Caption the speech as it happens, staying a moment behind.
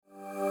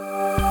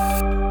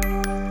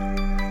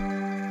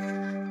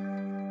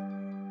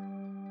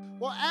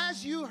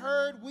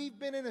heard, we've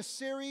been in a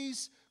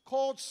series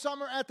called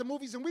Summer at the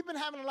Movies, and we've been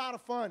having a lot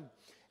of fun.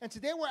 And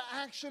today we're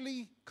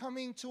actually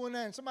coming to an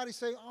end. Somebody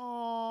say,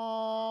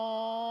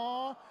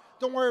 "Aww."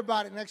 Don't worry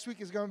about it. Next week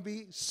is going to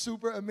be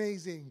super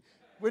amazing.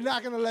 We're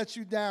not going to let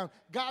you down.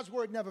 God's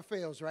word never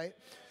fails, right?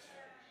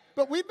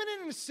 But we've been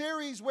in a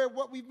series where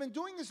what we've been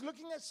doing is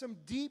looking at some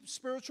deep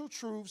spiritual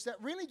truths that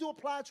really do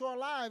apply to our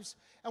lives.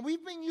 And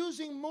we've been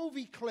using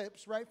movie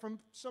clips, right, from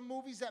some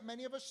movies that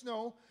many of us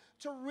know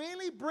to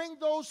really bring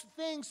those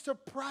things to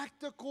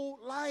practical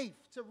life,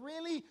 to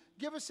really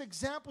give us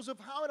examples of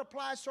how it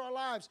applies to our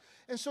lives.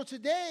 And so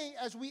today,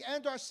 as we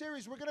end our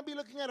series, we're going to be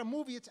looking at a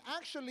movie. It's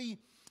actually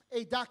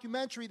a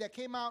documentary that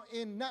came out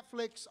on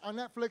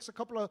Netflix a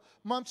couple of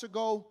months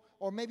ago,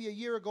 or maybe a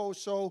year ago or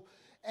so.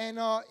 And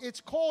it's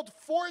called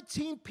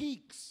 14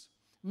 Peaks.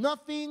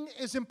 Nothing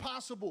is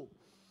Impossible.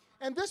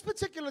 And this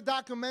particular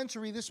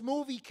documentary, this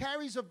movie,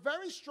 carries a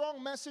very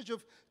strong message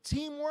of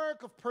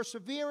teamwork, of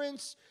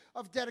perseverance,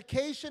 of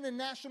dedication, and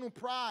national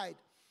pride.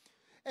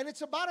 And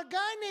it's about a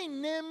guy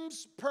named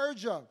Nims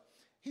Purja.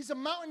 He's a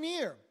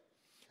mountaineer.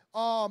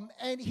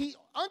 And he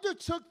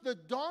undertook the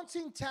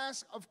daunting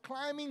task of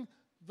climbing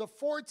the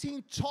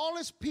 14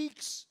 tallest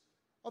peaks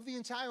of the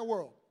entire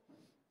world.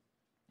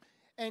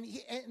 And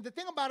the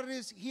thing about it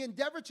is he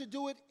endeavored to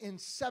do it in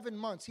 7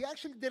 months. He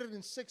actually did it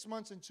in 6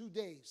 months and 2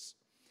 days.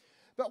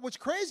 But what's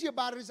crazy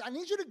about it is I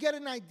need you to get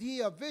an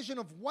idea, a vision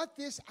of what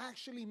this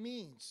actually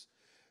means.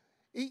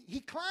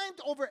 He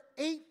climbed over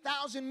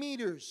 8,000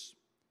 meters.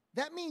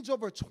 That means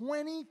over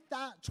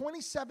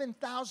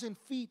 27,000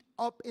 feet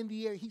up in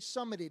the air. He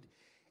summited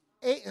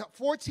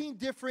 14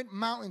 different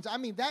mountains. I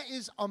mean, that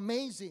is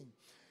amazing.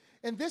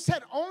 And this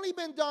had only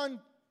been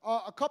done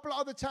a couple of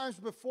other times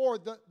before.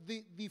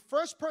 The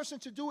first person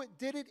to do it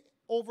did it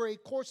over a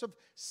course of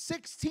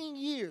 16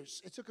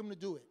 years. It took him to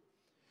do it.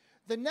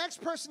 The next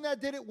person that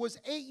did it was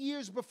 8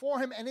 years before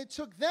him, and it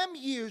took them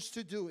years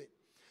to do it.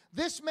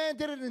 This man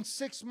did it in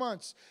 6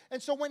 months. And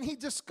so when he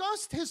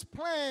discussed his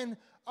plan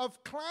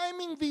of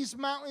climbing these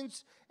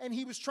mountains and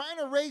he was trying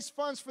to raise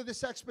funds for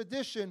this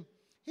expedition,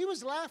 he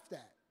was laughed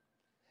at.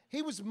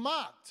 He was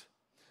mocked.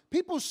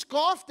 People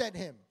scoffed at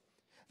him.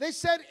 They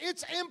said,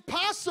 "It's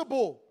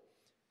impossible."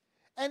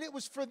 And it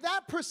was for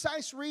that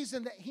precise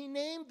reason that he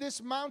named this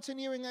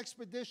mountaineering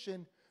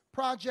expedition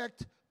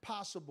Project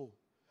Possible.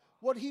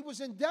 What he was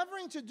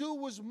endeavoring to do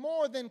was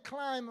more than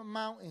climb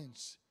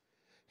mountains.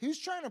 He was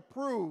trying to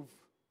prove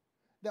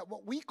that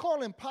what we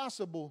call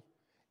impossible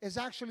is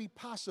actually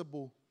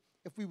possible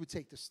if we would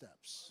take the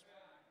steps.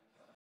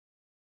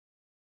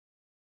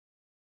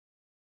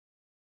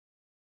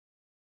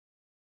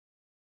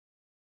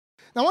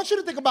 Now, I want you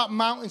to think about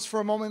mountains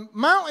for a moment.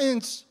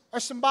 Mountains are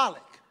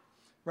symbolic,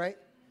 right?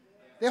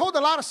 They hold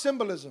a lot of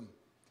symbolism.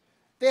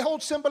 They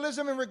hold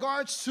symbolism in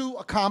regards to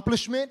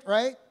accomplishment,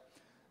 right?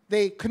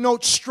 They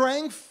connote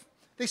strength.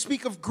 They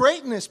speak of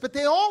greatness, but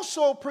they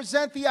also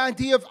present the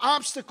idea of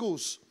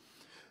obstacles,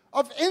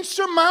 of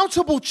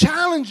insurmountable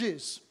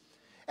challenges.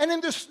 And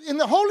in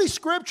the Holy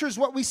Scriptures,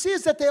 what we see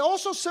is that they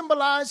also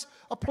symbolize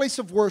a place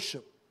of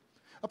worship,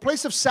 a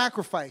place of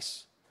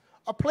sacrifice,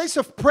 a place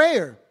of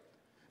prayer.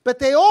 But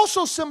they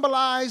also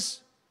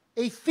symbolize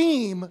a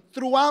theme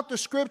throughout the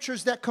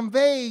Scriptures that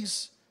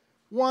conveys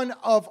one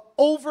of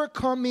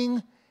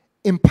overcoming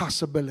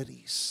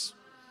impossibilities.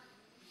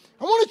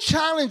 I want to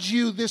challenge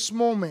you this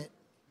moment,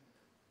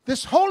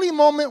 this holy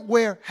moment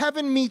where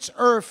heaven meets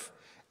earth,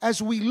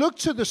 as we look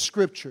to the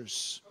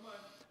Scriptures.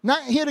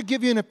 Not here to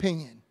give you an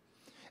opinion.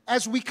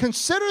 As we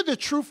consider the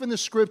truth in the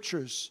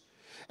Scriptures.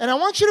 And I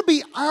want you to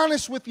be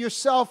honest with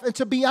yourself and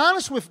to be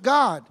honest with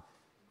God.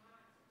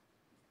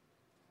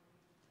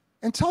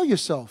 And tell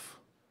yourself,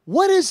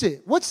 what is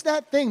it? What's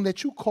that thing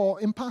that you call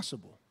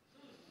impossible?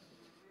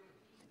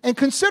 And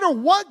consider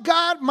what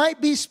God might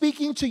be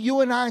speaking to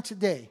you and I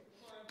today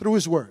through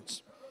His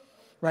words,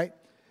 right?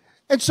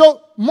 And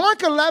so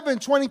Mark 11,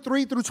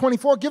 23 through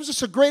 24 gives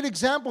us a great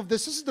example of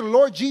this. This is the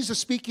Lord Jesus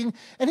speaking,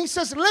 and He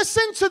says,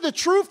 "Listen to the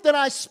truth that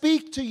I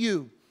speak to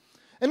you."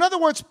 In other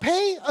words,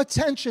 pay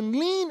attention,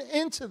 lean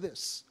into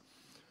this.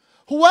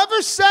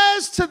 "Whoever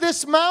says to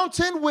this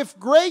mountain with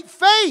great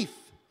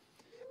faith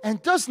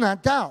and does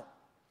not doubt,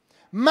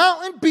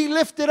 'Mountain, be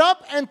lifted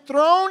up and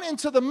thrown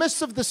into the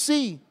midst of the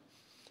sea,'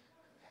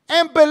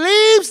 and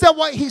believes that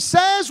what he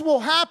says will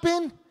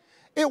happen,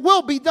 it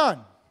will be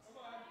done."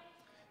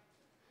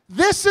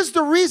 This is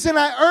the reason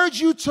I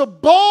urge you to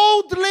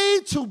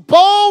boldly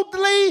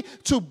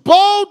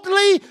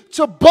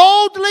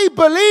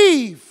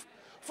believe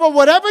for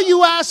whatever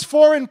you ask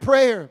for in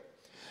prayer.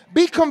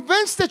 Be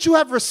convinced that you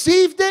have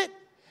received it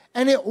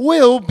and it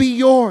will be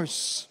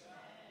yours.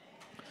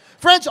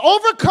 Friends,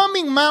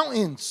 overcoming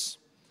mountains,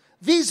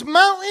 these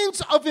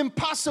mountains of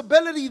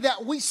impossibility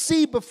that we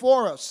see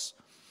before us,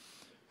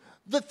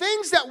 the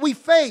things that we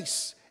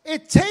face,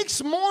 it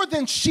takes more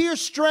than sheer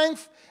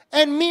strength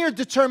and mere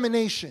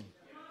determination.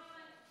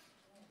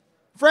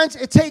 Friends,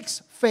 it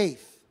takes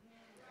faith.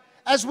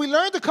 As we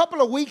learned a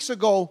couple of weeks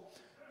ago,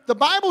 the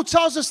Bible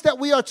tells us that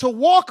we are to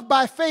walk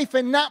by faith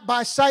and not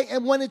by sight.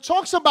 And when it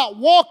talks about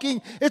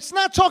walking, it's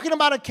not talking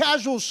about a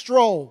casual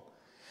stroll.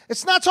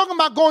 It's not talking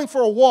about going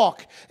for a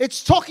walk.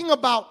 It's talking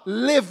about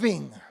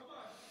living.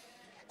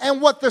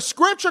 And what the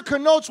scripture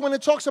connotes when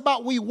it talks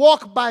about we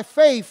walk by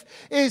faith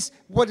is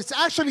what it's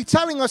actually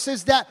telling us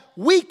is that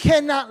we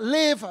cannot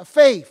live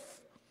faith.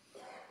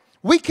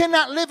 We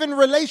cannot live in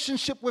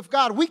relationship with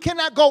God. We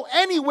cannot go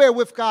anywhere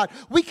with God.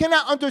 We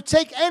cannot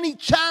undertake any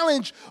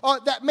challenge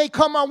that may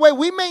come our way.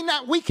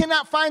 We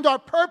cannot find our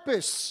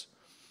purpose.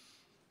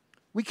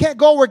 We can't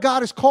go where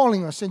God is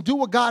calling us and do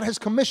what God has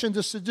commissioned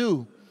us to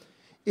do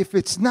if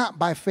it's not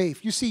by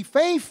faith. You see,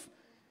 faith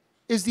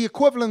is the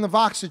equivalent of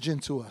oxygen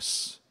to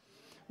us.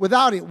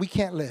 Without it, we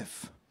can't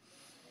live.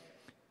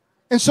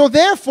 And so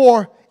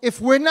therefore, if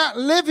we're not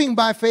living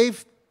by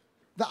faith,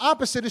 the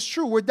opposite is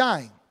true. We're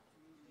dying.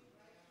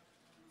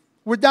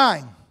 We're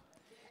dying.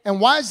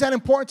 And why is that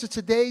important to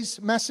today's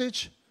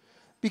message?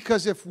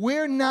 Because if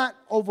we're not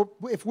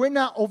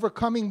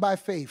overcoming by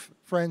faith,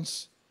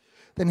 friends,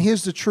 then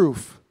here's the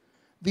truth.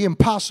 The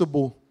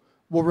impossible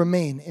will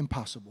remain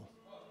impossible.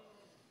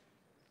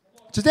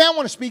 Today I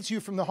want to speak to you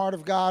from the heart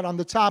of God on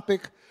the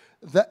topic,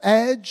 the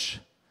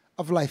edge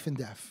of life and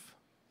death.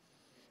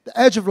 The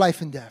edge of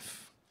life and death.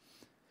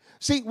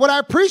 See, what I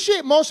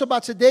appreciate most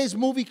about today's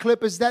movie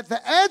clip is that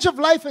the edge of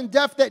life and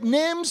death that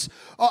Nims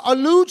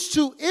alludes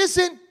to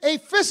isn't a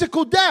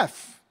physical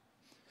death.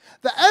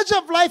 The edge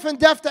of life and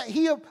death that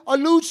he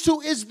alludes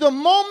to is the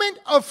moment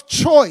of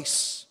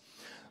choice.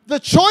 The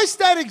choice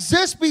that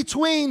exists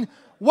between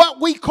what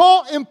we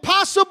call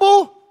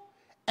impossible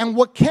and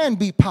what can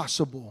be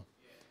possible.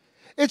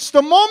 It's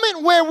the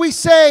moment where we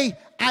say,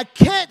 I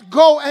can't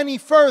go any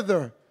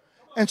further,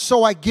 and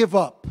so I give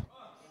up.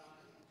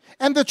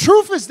 And the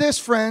truth is this,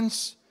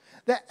 friends,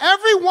 that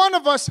every one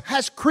of us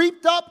has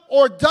creeped up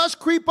or does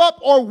creep up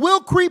or will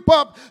creep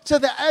up to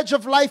the edge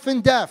of life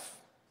and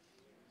death.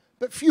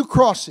 But few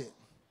cross it.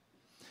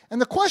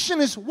 And the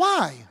question is,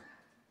 why?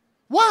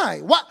 Why?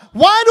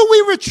 Why do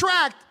we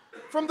retract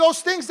from those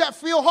things that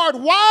feel hard?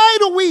 Why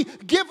do we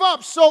give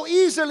up so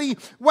easily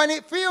when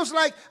it feels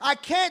like I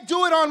can't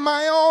do it on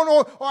my own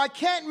or I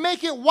can't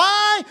make it?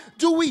 Why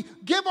do we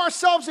give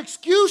ourselves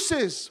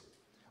excuses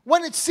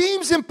when it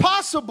seems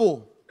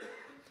impossible?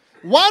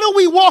 Why do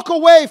we walk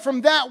away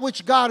from that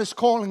which God is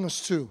calling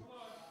us to?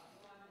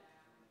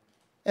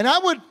 And I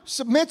would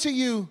submit to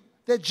you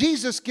that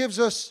Jesus gives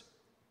us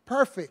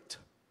perfect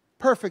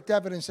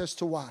evidence as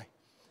to why.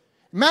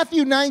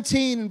 Matthew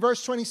 19 and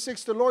verse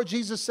 26, the Lord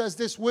Jesus says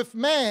this, with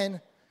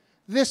man,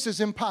 this is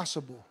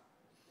impossible.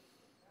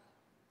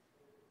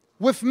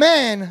 With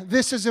man,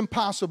 this is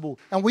impossible.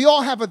 And we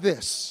all have a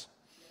this.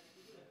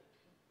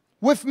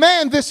 With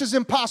man, this is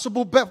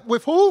impossible, but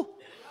with who?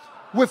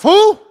 With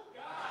who?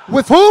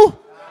 With who?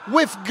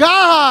 With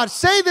God.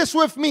 Say this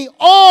with me.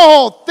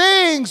 All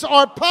things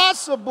are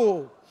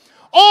possible.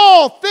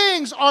 All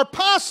things are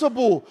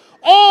possible.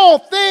 All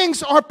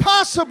things are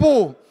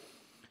possible.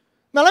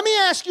 Now let me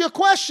ask you a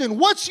question.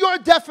 What's your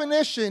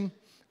definition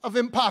of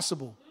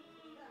impossible?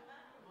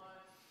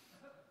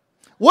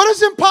 What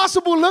does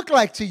impossible look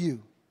like to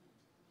you?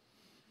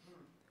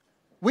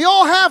 We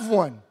all have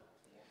one.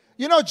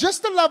 You know,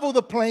 just to level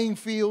the playing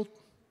field,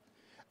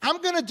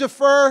 I'm going to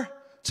defer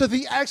to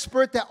the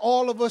expert that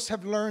all of us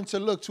have learned to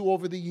look to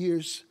over the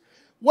years,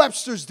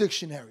 Webster's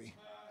dictionary.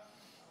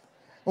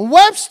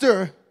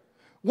 Webster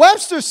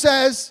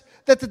says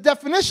that the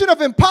definition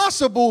of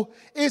impossible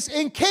is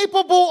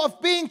incapable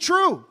of being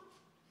true.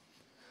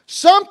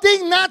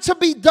 Something not to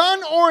be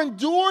done or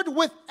endured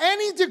with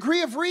any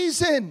degree of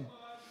reason.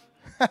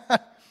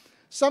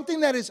 Something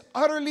that is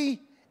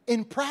utterly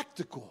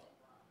impractical.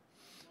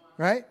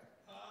 Right?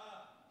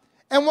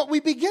 And what we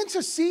begin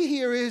to see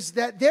here is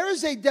that there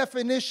is a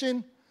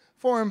definition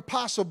for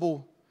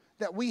impossible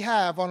that we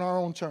have on our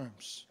own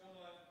terms.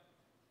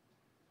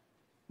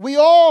 We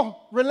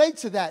all relate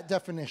to that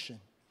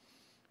definition.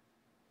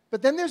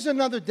 But then there's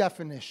another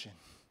definition.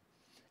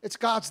 It's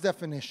God's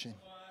definition.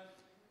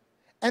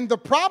 And the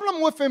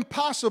problem with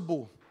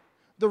impossible,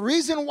 the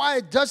reason why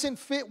it doesn't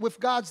fit with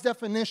God's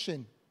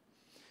definition,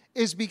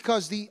 is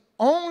because the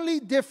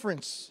only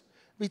difference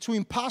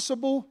between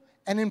possible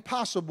and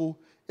impossible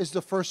is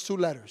the first two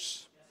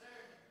letters.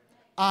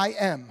 I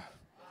am.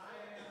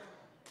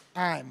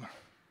 I'm.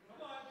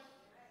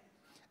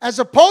 As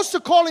opposed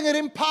to calling it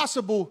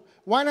impossible,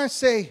 why not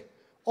say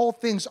all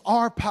things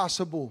are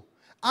possible?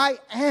 I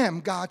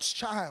am God's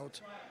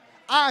child.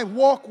 I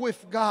walk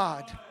with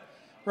God.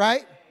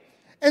 Right?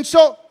 And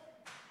so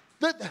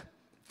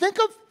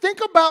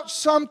think about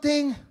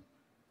something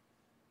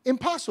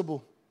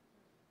impossible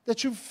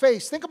that you've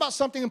faced. Think about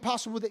something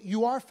impossible that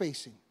you are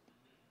facing.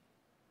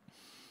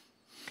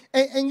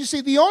 And you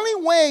see, the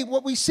only way,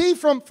 what we see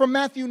from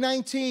Matthew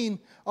 19,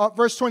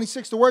 verse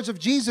 26, the words of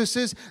Jesus,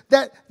 is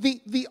that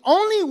the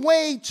only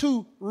way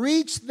to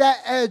reach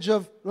that edge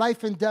of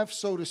life and death,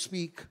 so to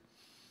speak,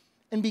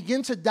 and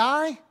begin to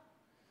die,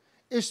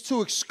 is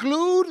to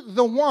exclude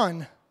the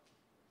one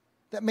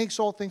that makes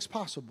all things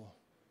possible.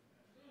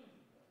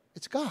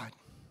 It's God.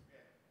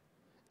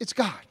 It's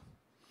God.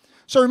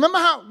 So remember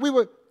how we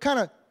were kind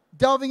of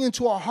delving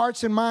into our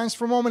hearts and minds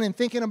for a moment and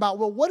thinking about,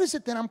 well, what is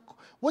it that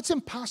what's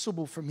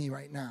impossible for me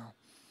right now?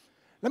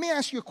 Let me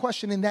ask you a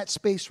question in that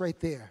space right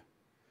there.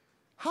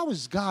 How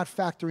is God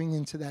factoring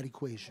into that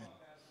equation?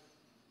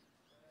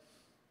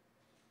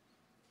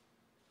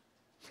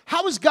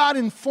 How is God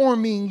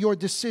informing your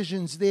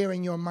decisions there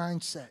in your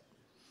mindset?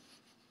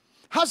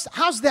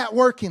 How's that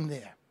working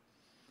there?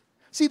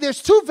 See,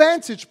 there's two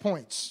vantage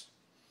points.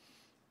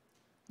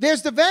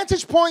 There's the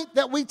vantage point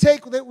that we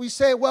take, that we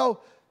say,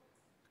 well,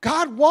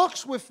 God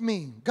walks with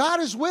me. God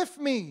is with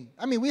me.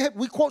 I mean,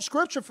 we quote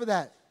scripture for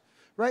that,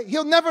 right?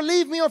 He'll never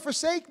leave me or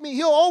forsake me.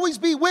 He'll always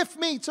be with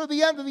me till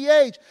the end of the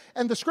age.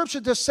 And the scripture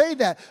does say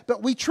that.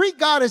 But we treat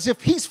God as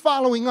if he's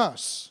following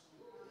us,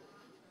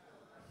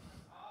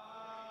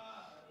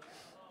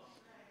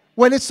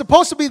 when it's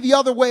supposed to be the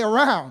other way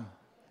around.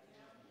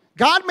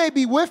 God may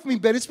be with me,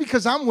 but it's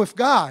because I'm with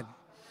God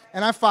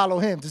and I follow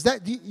him.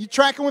 You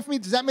tracking with me?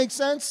 Does that make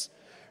sense?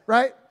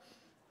 Right?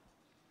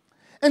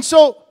 And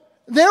so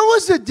there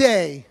was a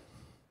day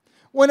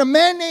when a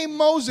man named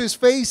Moses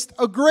faced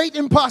a great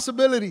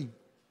impossibility.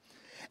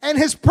 And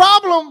his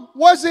problem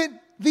wasn't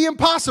the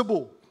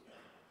impossible.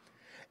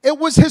 It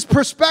was his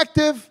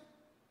perspective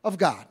of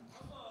God.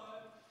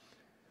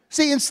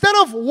 See, instead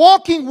of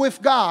walking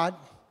with God,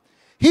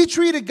 he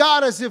treated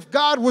God as if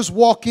God was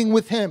walking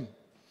with him.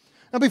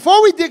 Now,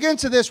 before we dig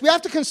into this, we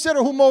have to consider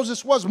who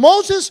Moses was.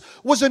 Moses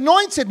was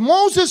anointed.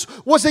 Moses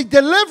was a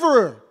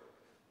deliverer,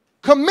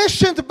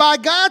 commissioned by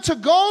God to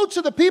go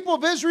to the people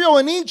of Israel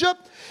in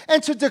Egypt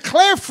and to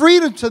declare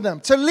freedom to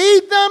them, to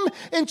lead them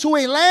into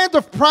a land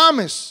of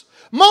promise.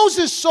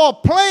 Moses saw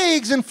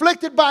plagues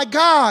inflicted by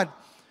God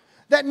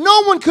that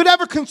no one could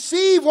ever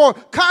conceive or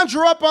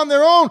conjure up on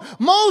their own.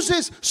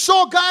 Moses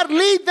saw God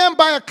lead them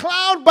by a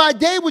cloud by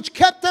day, which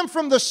kept them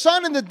from the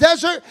sun in the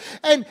desert,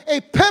 and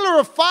a pillar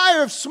of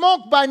fire of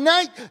smoke by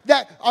night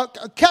that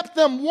kept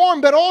them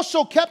warm, but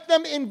also kept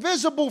them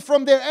invisible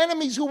from their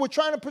enemies who were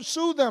trying to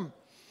pursue them.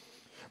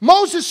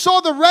 Moses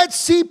saw the Red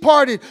Sea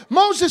parted.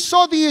 Moses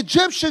saw the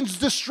Egyptians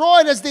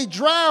destroyed as they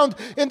drowned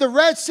in the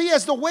Red Sea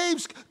as the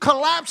waves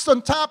collapsed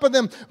on top of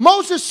them.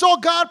 Moses saw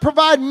God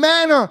provide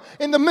manna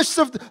in the midst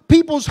of the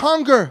people's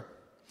hunger.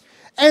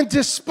 And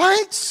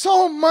despite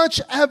so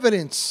much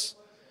evidence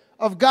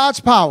of God's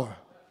power,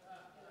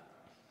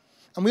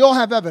 and we all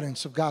have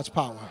evidence of God's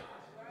power.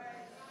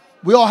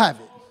 We all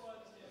have it.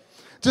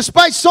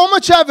 Despite so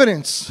much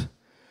evidence,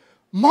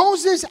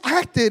 Moses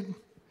acted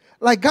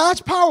like God's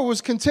power was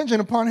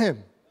contingent upon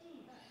him.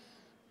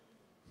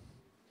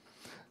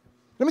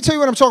 Let me tell you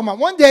what I'm talking about.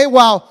 One day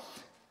while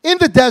in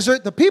the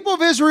desert, the people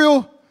of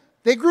Israel,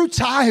 they grew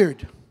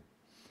tired.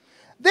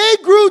 They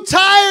grew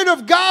tired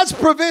of God's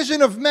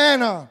provision of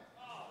manna.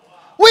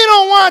 We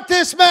don't want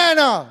this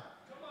manna.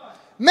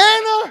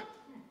 Manna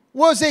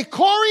was a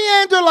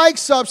coriander-like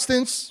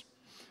substance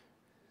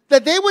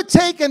that they would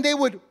take and they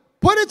would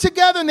put it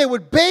together and they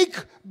would bake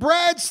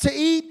breads to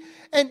eat.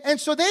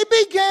 And so they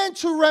began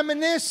to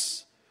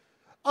reminisce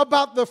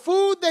about the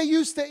food they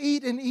used to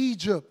eat in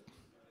Egypt.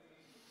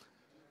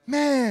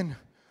 Man,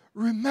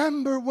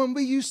 remember when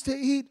we used to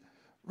eat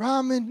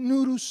ramen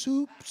noodle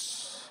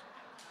soups?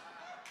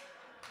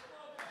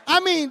 I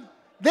mean,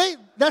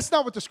 that's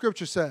not what the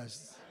scripture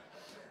says.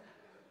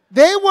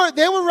 They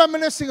were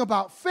reminiscing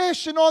about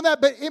fish and all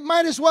that, but it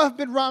might as well have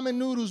been ramen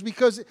noodles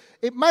because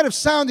it might have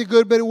sounded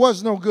good, but it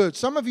was no good.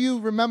 Some of you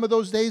remember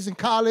those days in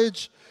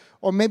college,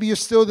 or maybe you're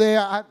still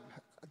there.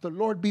 The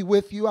Lord be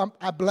with you.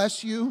 I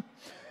bless you.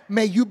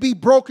 May you be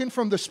broken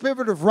from the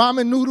spirit of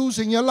ramen noodles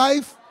in your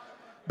life.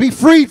 Be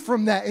freed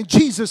from that in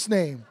Jesus'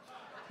 name.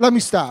 Let me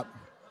stop.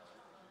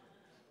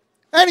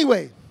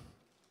 Anyway,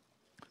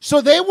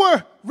 so they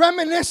were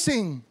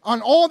reminiscing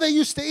on all they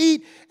used to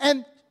eat,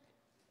 and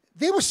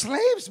they were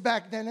slaves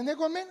back then. And they're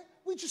going, man,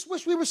 we just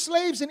wish we were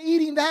slaves and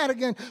eating that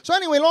again. So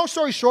anyway, long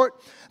story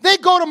short, they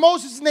go to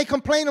Moses and they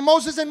complain to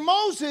Moses, and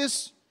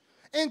Moses,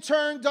 in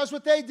turn, does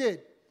what they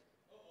did.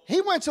 He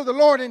went to the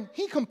Lord and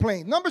he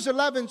complained. Numbers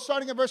 11,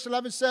 starting at verse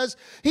 11, says,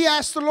 he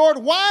asked the Lord,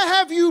 why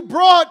have you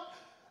brought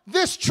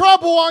this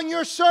trouble on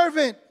your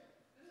servant?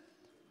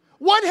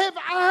 What have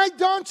I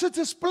done to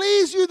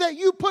displease you that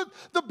you put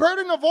the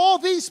burden of all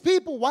these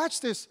people,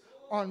 watch this,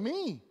 on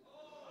me?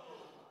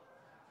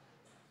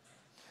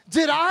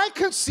 Did I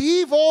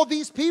conceive all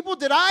these people?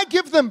 Did I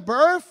give them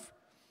birth?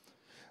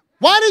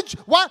 Why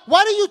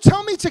do you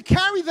tell me to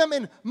carry them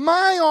in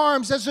my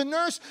arms as a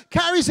nurse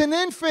carries an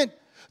infant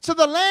to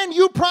the land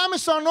you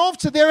promised on oath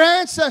to their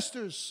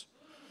ancestors?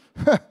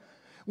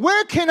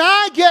 Where can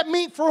I get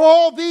meat for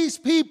all these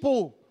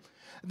people?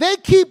 They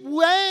keep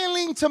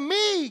wailing to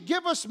me,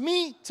 give us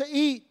meat to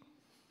eat.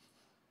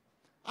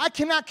 I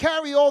cannot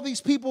carry all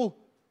these people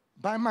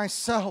by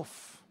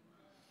myself.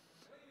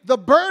 The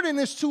burden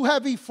is too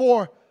heavy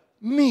for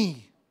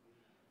me.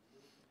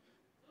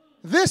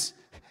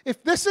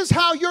 If this is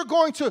how you're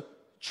going to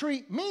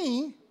treat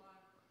me,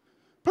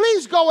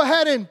 please go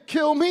ahead and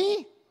kill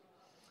me.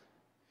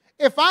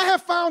 If I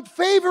have found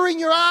favor in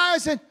your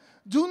eyes, and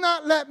do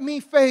not let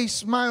me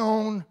face my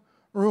own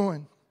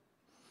ruin.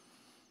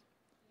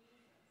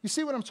 You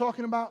see what I'm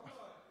talking about?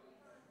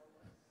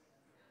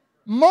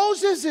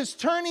 Moses is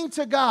turning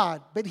to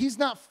God, but he's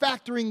not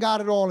factoring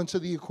God at all into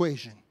the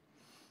equation.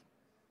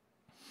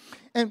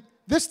 And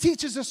this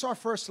teaches us our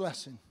first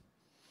lesson.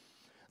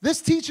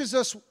 This teaches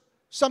us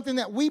something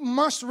that we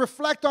must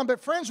reflect on. But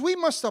friends, we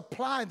must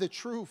apply the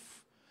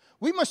truth.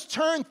 We must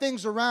turn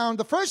things around.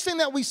 The first thing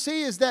that we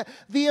see is that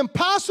the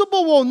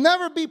impossible will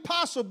never be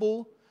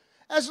possible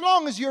as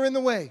long as you're in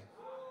the way.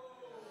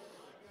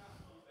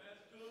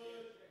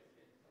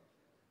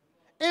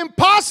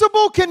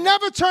 Impossible can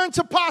never turn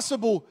to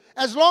possible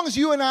as long as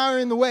you and I are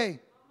in the way.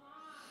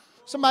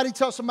 Somebody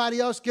tell somebody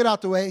else, get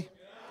out the way.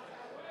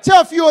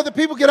 Tell a few other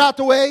people, get out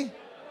the way.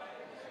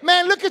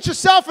 Man, look at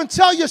yourself and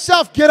tell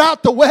yourself, get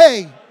out the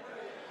way.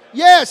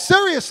 Yeah,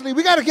 seriously,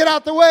 we got to get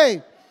out the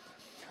way.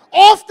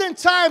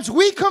 Oftentimes,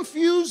 we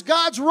confuse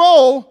God's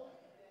role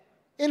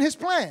in his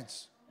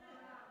plans.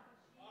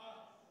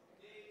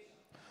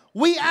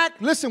 We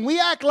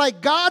act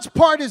like God's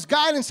part is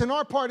guidance and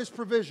our part is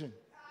provision.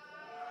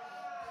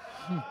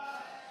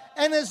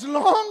 And as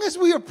long as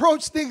we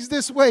approach things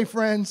this way,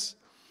 friends,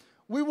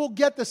 we will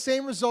get the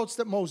same results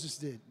that Moses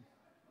did.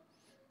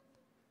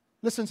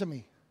 Listen to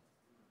me.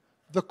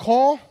 The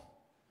call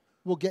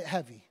will get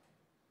heavy.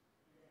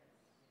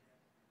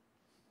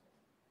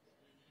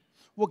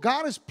 What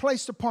God has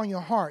placed upon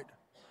your heart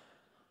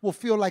will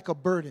feel like a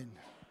burden.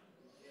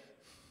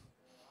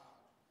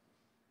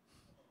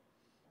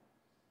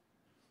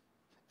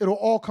 It'll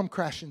all come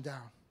crashing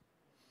down.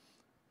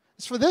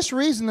 It's for this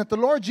reason that the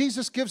Lord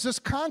Jesus gives us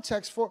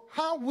context for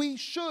how we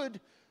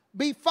should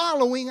be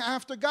following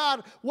after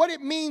God, what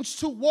it means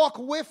to walk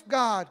with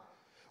God,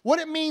 what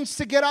it means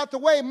to get out the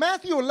way.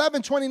 Matthew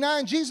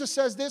 11:29, Jesus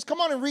says this. Come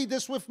on and read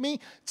this with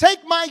me. Take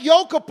my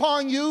yoke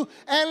upon you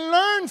and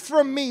learn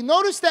from me.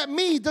 Notice that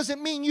me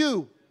doesn't mean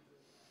you.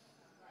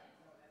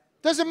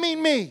 Doesn't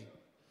mean me.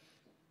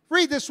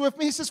 Read this with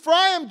me. He says, for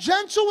I am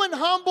gentle and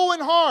humble in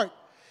heart,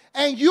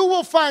 and you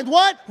will find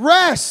what?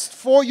 Rest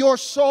for your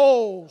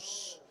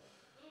souls.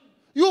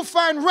 You'll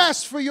find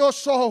rest for your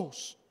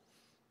souls.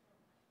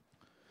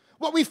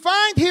 What we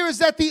find here is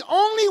that the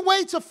only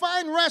way to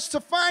find rest, to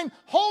find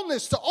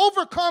wholeness, to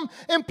overcome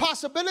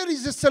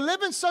impossibilities is to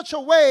live in such a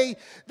way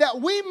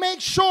that we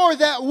make sure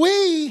that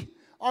we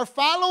are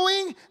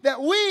following, that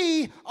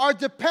we are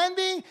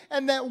depending,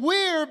 and that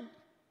we're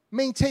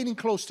maintaining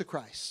close to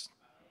Christ.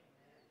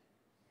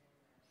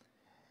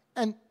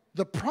 And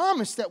the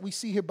promise that we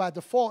see here by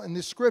default in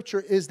this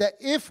scripture is that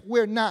if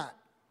we're not,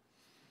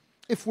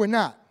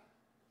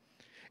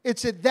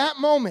 it's at that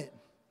moment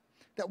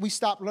that we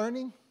stop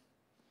learning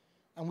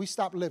and we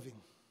stop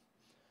living,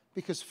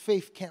 because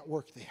faith can't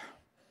work there.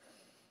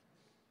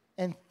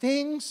 And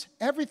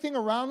everything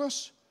around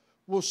us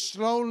will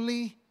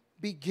slowly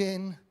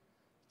begin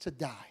to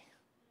die.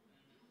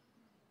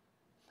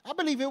 I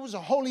believe it was a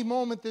holy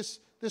moment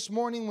this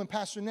morning when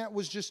Pastor Nett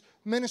was just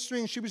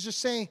ministering. She was just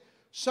saying,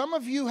 some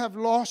of you have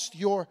lost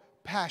your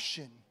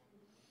passion.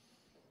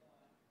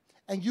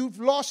 And you've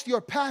lost your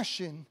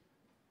passion,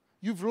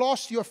 you've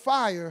lost your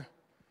fire,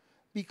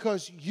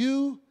 because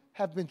you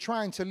have been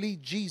trying to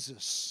lead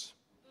Jesus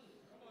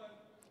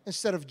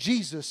instead of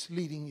Jesus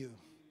leading you.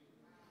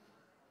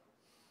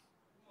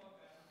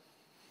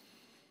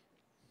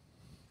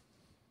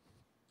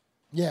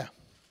 Yeah.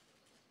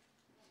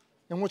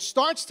 And what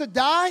starts to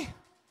die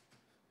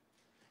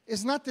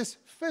is not this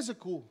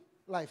physical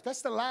life.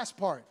 That's the last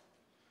part.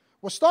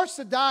 What starts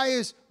to die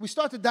is we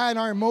start to die in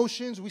our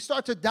emotions. We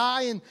start to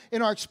die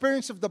in our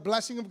experience of the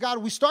blessing of God.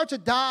 We start to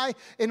die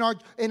in our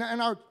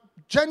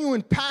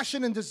genuine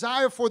passion and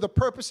desire for the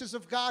purposes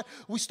of God.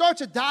 We start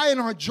to die in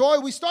our joy.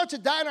 We start to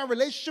die in our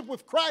relationship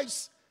with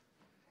Christ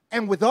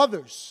and with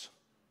others.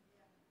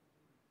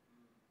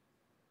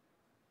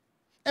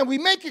 And we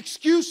make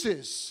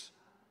excuses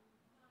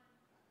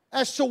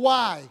as to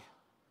why.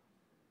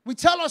 We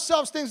tell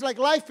ourselves things like,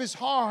 life is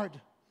hard.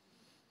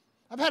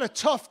 I've had a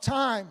tough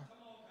time.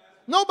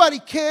 Nobody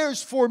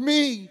cares for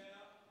me.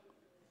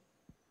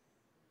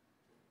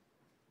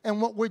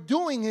 And what we're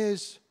doing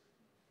is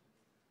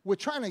we're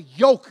trying to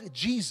yoke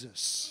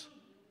Jesus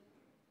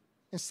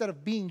instead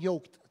of being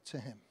yoked to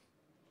him.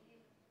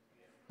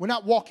 We're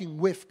not walking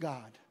with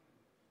God.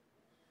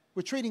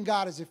 We're treating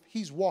God as if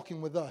he's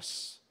walking with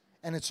us,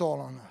 and it's all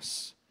on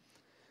us.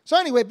 So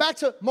anyway, back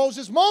to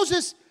Moses.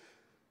 Moses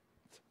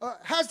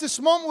has this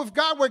moment with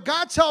God where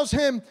God tells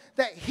him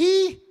that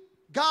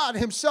God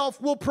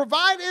himself, will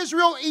provide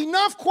Israel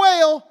enough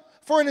quail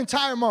for an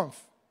entire month.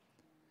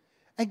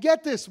 And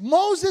get this,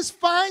 Moses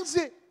finds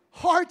it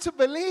hard to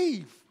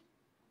believe.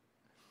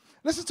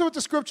 Listen to what the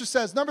scripture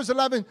says. Numbers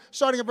 11,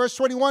 starting at verse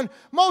 21.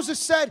 Moses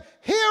said,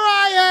 here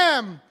I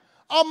am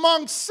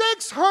among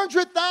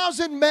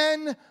 600,000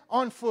 men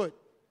on foot.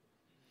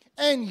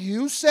 And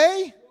you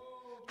say,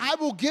 I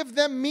will give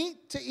them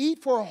meat to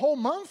eat for a whole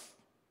month?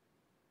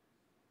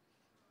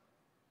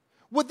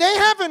 Would they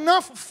have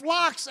enough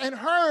flocks and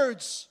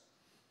herds?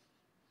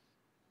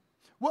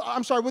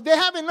 Would they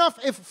have enough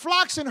if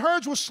flocks and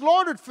herds were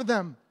slaughtered for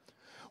them?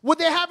 Would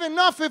they have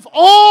enough if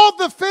all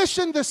the fish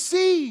in the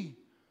sea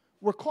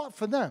were caught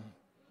for them?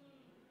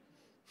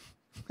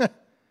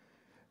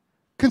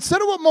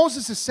 Consider what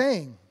Moses is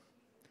saying.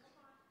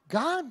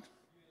 God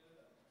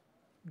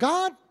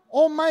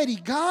Almighty,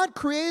 God,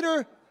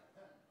 creator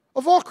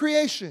of all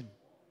creation.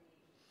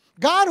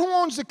 God who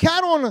owns the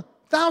cattle on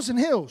 1,000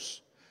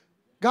 hills.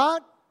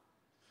 God,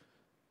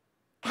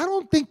 I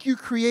don't think you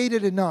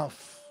created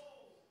enough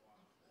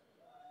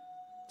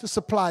to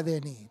supply their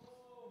need.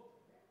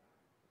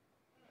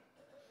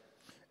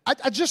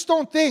 I just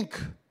don't think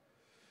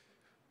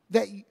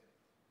that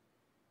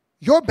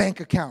your bank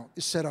account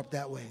is set up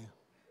that way.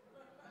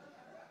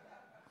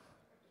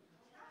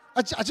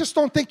 I just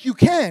don't think you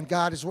can,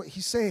 God, is what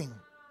he's saying.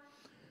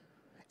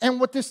 And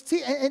what this,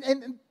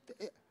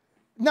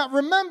 now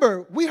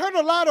remember, we heard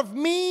a lot of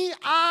me,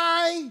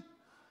 I,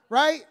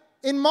 right,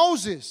 in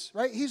Moses,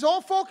 right? He's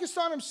all focused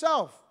on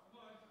himself.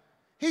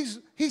 He's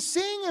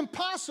seeing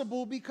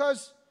impossible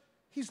because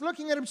he's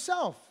looking at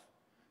himself.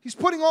 He's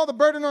putting all the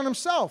burden on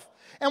himself.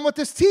 And what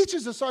this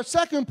teaches us, our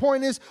second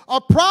point is,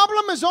 a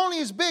problem is only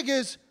as big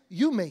as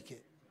you make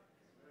it.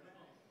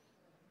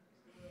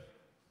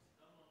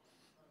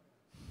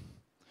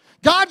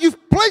 God,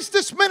 you've placed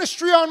this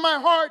ministry on my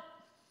heart,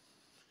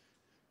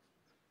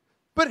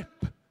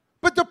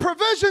 but the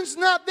provision's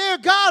not there.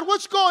 God,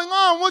 what's going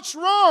on? What's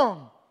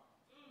wrong?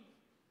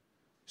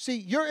 See,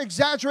 you're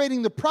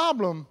exaggerating the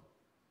problem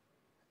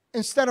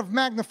instead of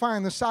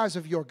magnifying the size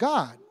of your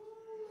God.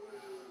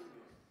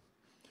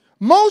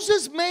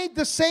 Moses made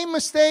the same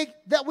mistake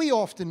that we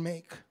often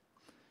make.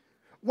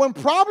 When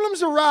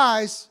problems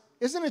arise,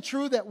 isn't it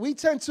true that we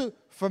tend to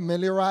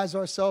familiarize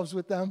ourselves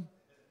with them?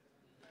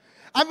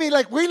 I mean,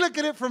 like, we look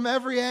at it from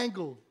every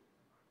angle,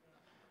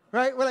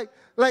 right? We're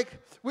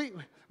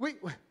we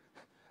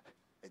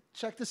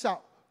check this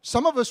out.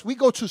 Some of us, we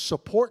go to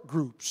support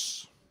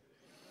groups,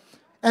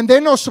 and they're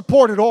no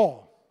support at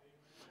all.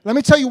 Let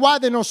me tell you why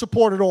they're no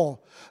support at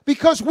all.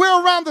 Because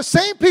we're around the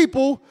same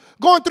people,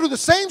 going through the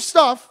same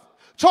stuff,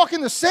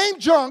 talking the same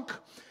junk,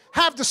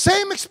 have the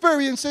same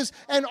experiences,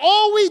 and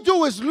all we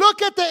do is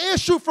look at the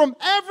issue from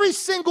every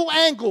single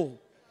angle.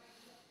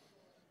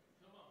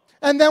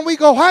 And then we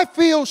go, I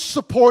feel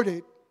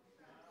supported.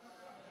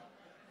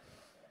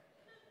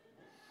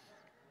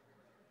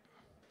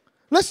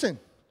 Listen,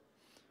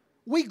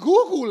 we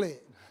Google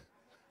it.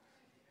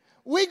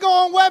 We go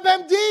on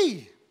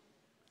WebMD.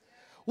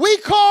 We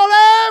call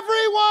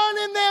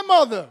everyone and their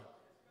mother.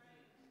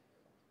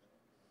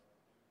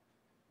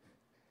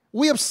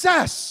 We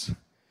obsess.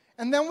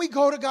 And then we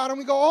go to God and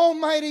we go,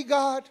 Almighty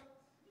God,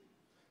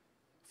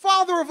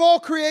 Father of all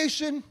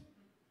creation,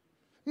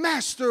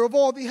 Master of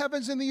all the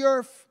heavens and the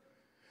earth.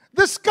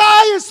 The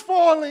sky is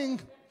falling.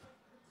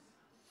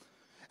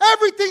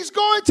 Everything's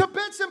going to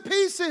bits and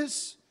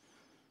pieces.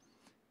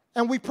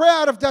 And we pray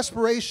out of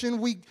desperation.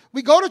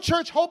 We go to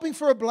church hoping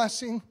for a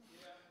blessing.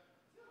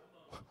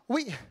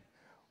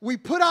 We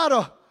put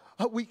out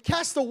we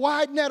cast a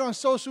wide net on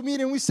social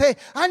media and we say,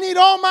 I need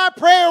all my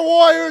prayer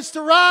warriors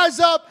to rise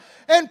up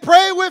and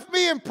pray with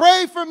me and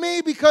pray for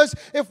me, because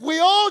if we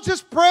all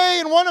just pray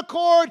in one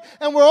accord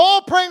and we're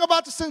all praying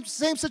about the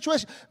same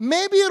situation,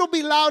 maybe it'll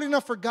be loud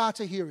enough for God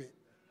to hear it.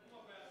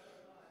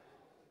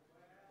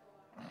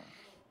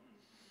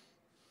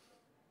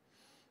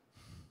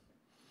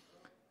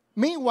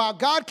 Meanwhile,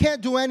 God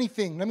can't do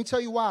anything. Let me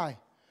tell you why.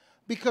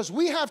 Because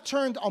we have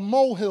turned a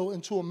molehill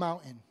into a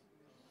mountain.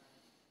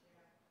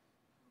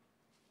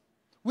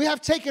 We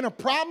have taken a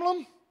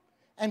problem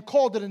and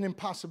called it an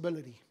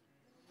impossibility.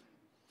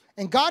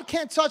 And God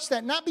can't touch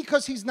that, not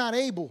because he's not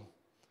able,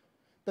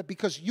 but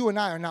because you and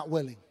I are not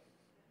willing.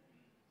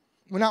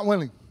 We're not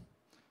willing.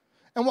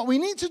 And what we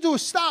need to do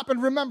is stop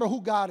and remember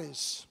who God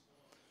is.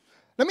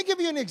 Let me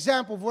give you an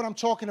example of what I'm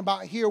talking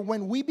about here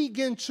when we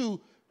begin to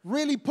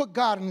really put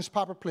God in his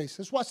proper place.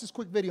 Let's watch this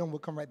quick video and we'll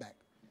come right back.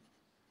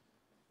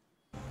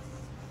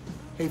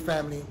 Hey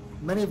family,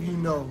 many of you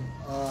know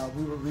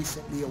we were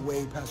recently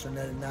away, Pastor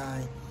Ned and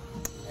I,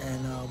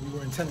 and we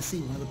were in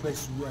Tennessee. One of the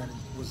places we were at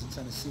was in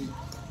Tennessee.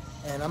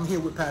 And I'm here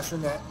with Pastor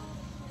Ned.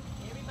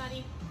 Hey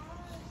everybody.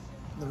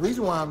 The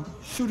reason why I'm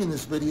shooting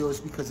this video is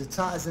because it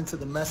ties into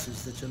the message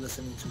that you're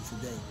listening to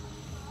today.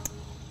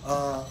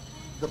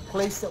 The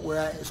place that we're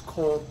at is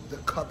called the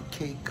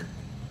Cupcake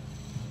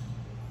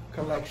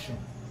Collection.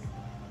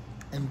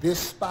 And this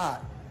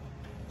spot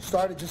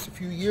started just a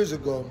few years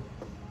ago.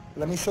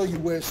 Let me show you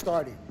where it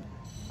started.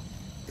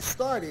 It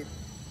started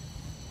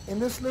in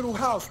this little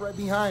house right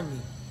behind me.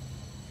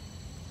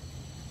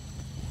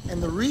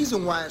 And the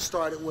reason why it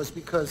started was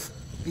because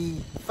the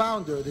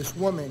founder, this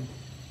woman,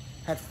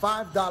 had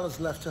 $5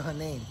 left to her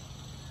name.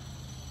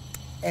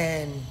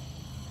 And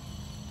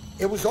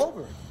it was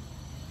over.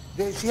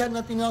 She had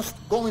nothing else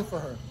going for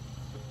her.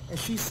 And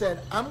she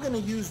said, I'm going to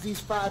use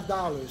these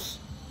 $5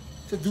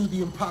 to do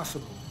the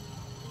impossible.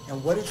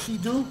 And what did she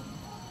do?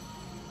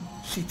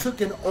 She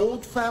took an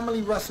old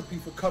family recipe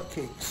for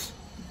cupcakes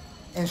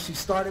and she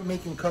started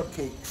making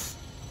cupcakes.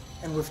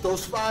 And with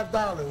those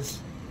 $5,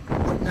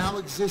 what now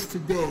exists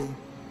today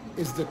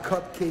is the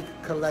Cupcake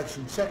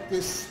Collection. Check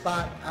this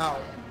spot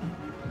out.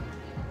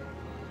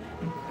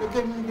 Look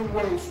at me the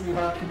way,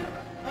 sweetheart.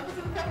 Welcome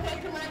to the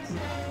Cupcake Collection.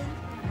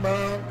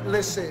 Man,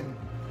 listen,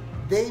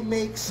 they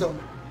make some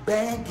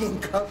banging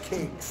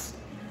cupcakes.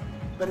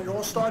 But it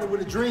all started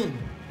with a dream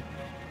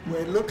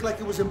where it looked like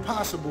it was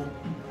impossible.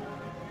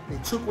 They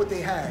took what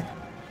they had,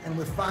 and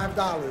with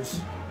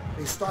 $5,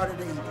 they started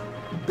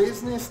a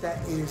business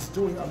that is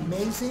doing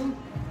amazing.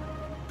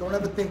 Don't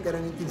ever think that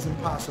anything's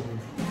impossible.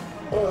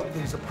 All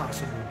things are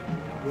possible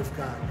with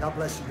God. God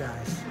bless you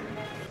guys.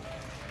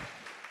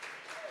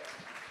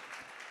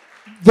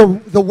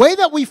 The way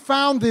that we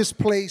found this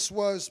place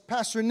was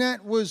Pastor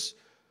Nett was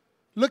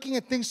looking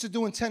at things to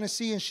do in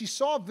Tennessee, and she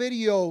saw a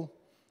video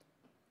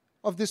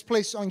of this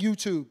place on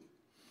YouTube.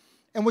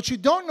 And what you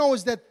don't know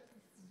is that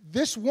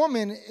this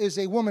woman is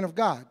a woman of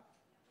God.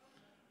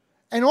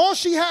 And all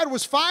she had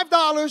was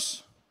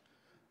 $5,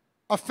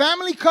 a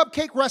family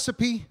cupcake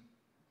recipe,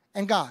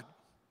 and God.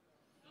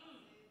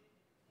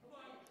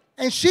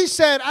 And she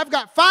said, I've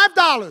got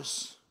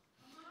 $5,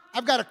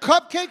 I've got a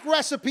cupcake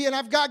recipe, and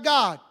I've got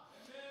God.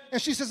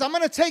 And she says, I'm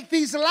going to take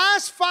these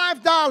last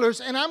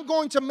 $5 and I'm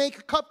going to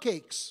make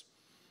cupcakes.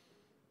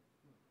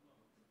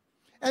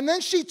 And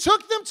then she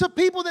took them to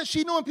people that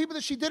she knew and people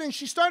that she didn't. And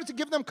she started to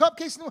give them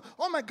cupcakes. And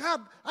oh my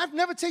God, I've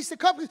never tasted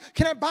cupcakes.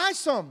 Can I buy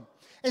some?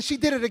 And she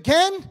did it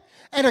again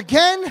and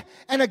again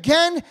and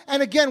again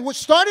and again. What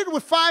started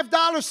with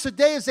 $5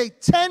 today is a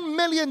 $10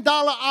 million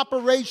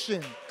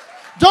operation.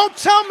 Don't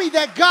tell me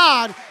that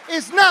God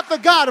is not the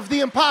God of the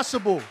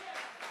impossible.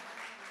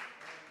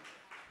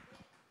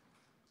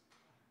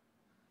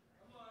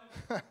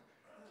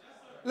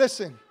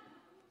 Listen,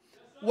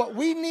 what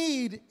we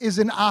need is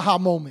an aha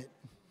moment.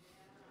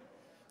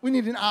 We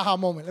need an aha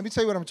moment. Let me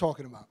tell you what I'm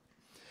talking about.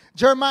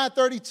 Jeremiah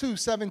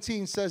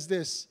 32:17 says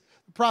this.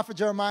 The prophet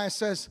Jeremiah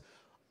says,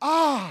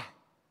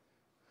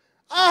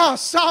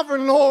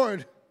 sovereign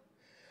Lord.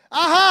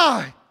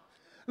 Aha,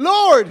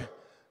 Lord,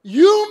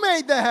 you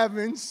made the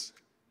heavens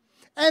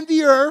and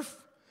the earth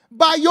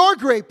by your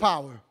great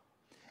power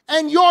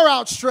and your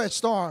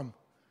outstretched arm.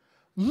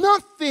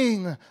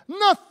 Nothing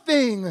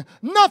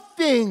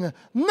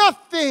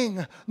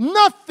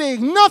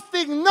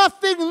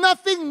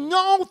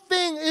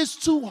is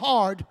too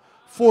hard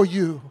for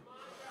you.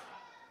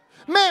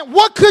 Man,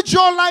 what could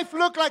your life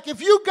look like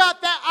if you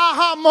got that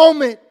aha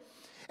moment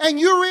and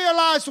you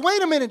realized,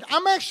 wait a minute,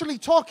 I'm actually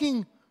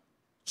talking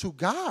to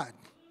God.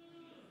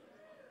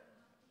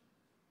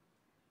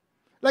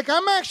 Like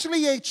I'm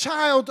actually a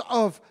child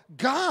of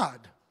God.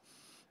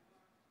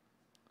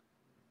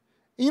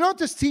 You know what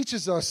this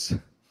teaches us?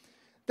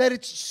 That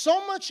it's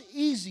so much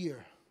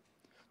easier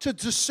to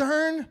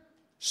discern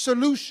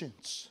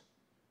solutions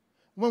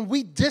when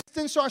we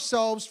distance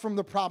ourselves from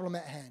the problem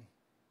at hand.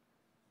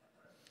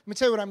 Let me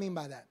tell you what I mean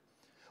by that.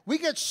 We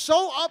get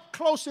so up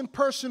close and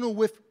personal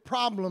with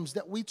problems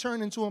that we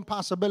turn into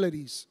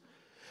impossibilities.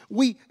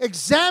 We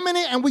examine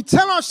it and we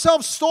tell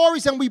ourselves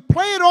stories and we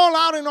play it all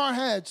out in our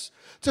heads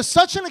to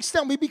such an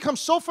extent we become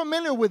so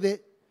familiar with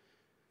it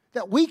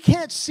that we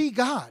can't see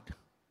God.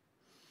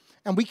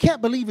 And we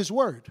can't believe his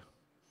word.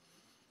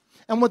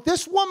 And what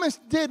this woman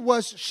did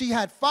was she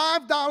had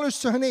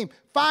 $5 to her name.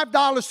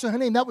 $5 to her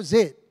name. That was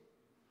it.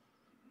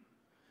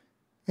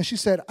 And she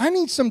said, I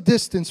need some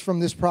distance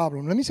from this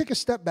problem. Let me take a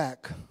step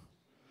back.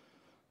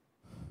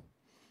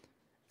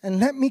 And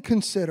let me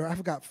consider.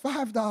 I've got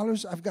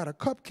 $5. I've got a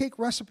cupcake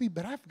recipe,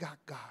 but I've got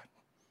God.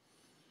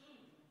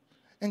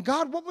 And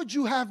God, what would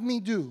you have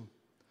me do?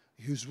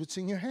 Use what's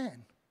in your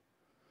hand.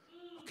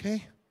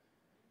 Okay?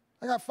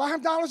 I got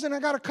 $5 and I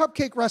got a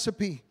cupcake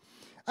recipe.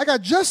 I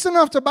got just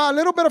enough to buy a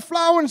little bit of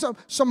flour and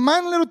some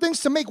minor little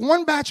things to make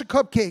one batch of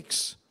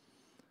cupcakes.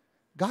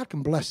 God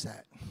can bless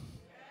that.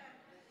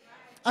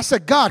 I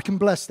said God can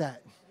bless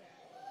that.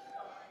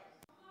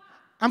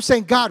 I'm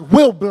saying God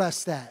will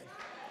bless that.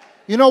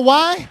 You know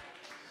why?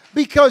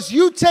 Because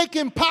you take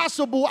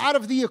impossible out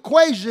of the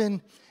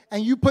equation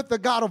and you put the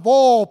God of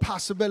all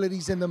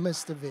possibilities in the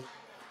midst of it.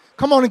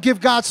 Come on and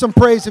give God some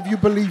praise if you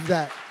believe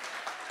that.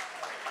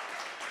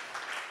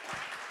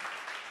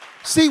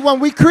 See, when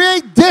we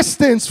create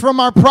distance from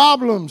our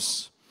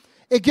problems,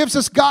 it gives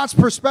us God's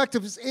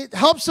perspective. It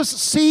helps us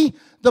see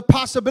the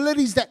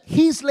possibilities that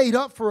he's laid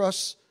up for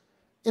us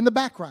in the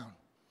background.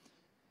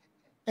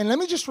 And let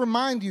me just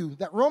remind you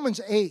that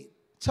Romans 8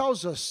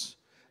 tells us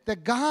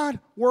that God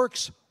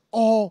works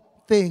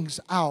all things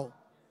out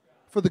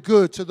for the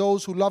good to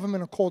those who love him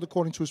and are called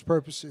according to his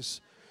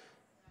purposes.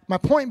 My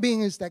point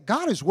being is that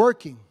God is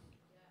working.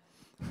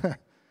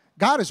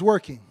 God is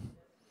working.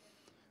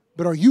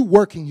 But are you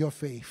working your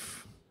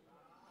faith?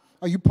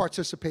 Are you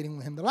participating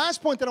with him? The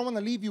last point that I want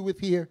to leave you with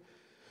here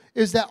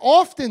is that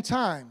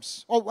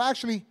oftentimes,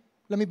 let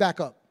me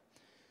back up.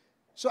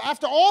 So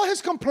after all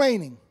his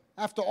complaining,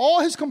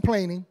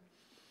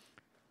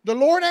 the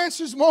Lord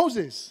answers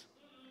Moses.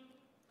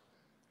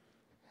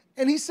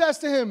 And he says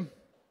to him,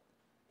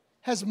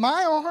 has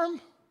my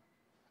arm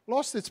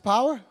lost its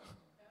power?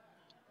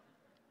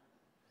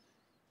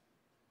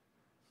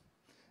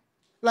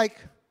 Like,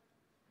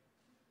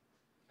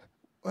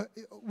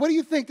 what do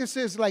you think this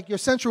is, like your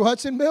Central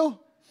Hudson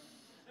bill?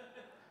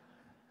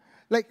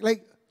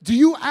 Like, do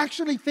you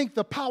actually think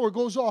the power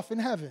goes off in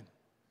heaven?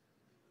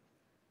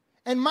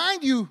 And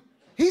mind you,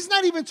 he's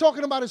not even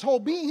talking about his whole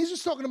being. He's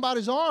just talking about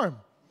his arm.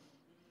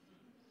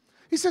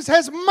 He says,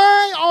 has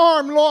my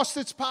arm lost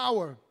its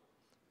power?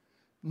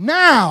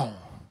 Now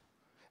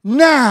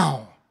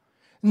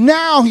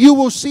you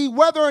will see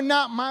whether or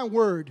not my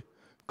word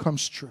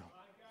comes true.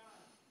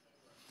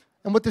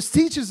 And what this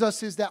teaches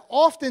us is that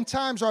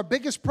oftentimes our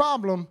biggest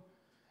problem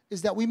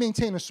is that we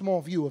maintain a small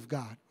view of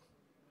God.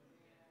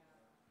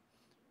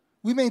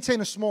 We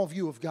maintain a small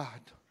view of God.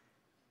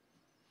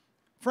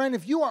 Friend,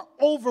 if you are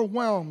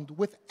overwhelmed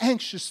with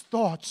anxious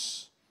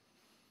thoughts,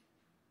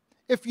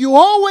 if you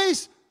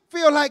always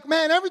feel like,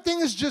 man, everything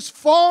is just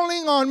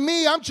falling on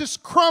me, I'm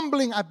just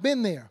crumbling, I've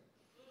been there.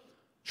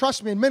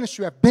 Trust me, in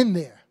ministry, I've been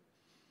there.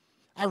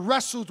 I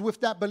wrestled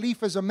with that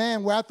belief as a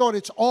man where I thought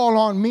it's all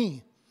on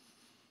me.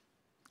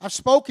 I've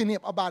spoken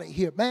about it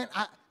here. Man,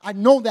 I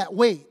know that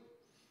weight.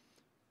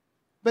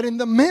 But in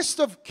the midst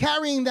of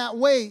carrying that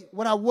weight,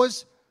 what I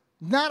was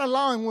not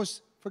allowing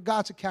was for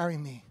God to carry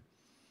me.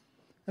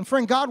 And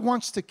friend, God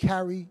wants to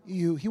carry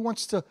you. He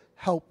wants to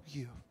help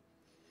you.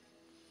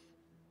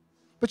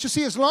 But you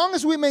see, as long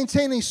as we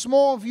maintain a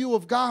small view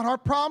of God, our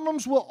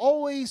problems will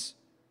always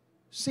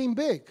seem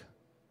big.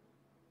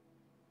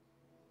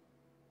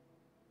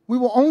 We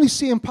will only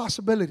see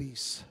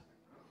impossibilities.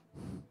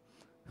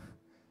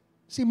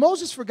 See,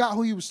 Moses forgot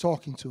who he was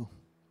talking to.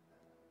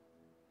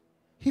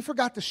 He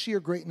forgot the sheer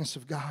greatness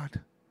of God.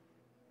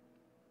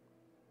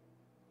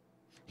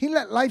 He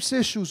let life's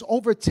issues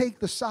overtake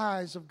the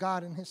size of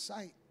God in his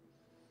sight.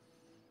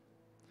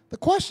 The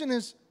question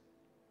is,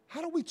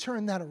 how do we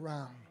turn that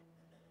around?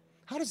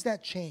 How does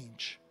that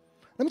change?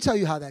 Let me tell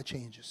you how that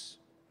changes.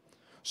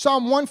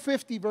 Psalm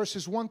 150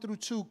 verses 1 through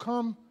 2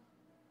 come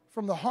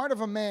from the heart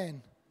of a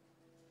man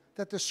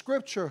that the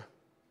scripture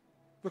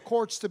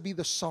records to be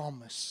the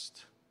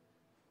psalmist,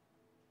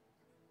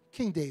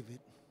 King David.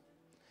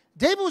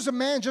 David was a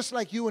man just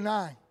like you and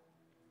I.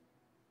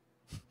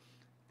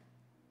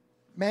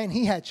 Man,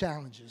 he had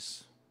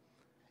challenges.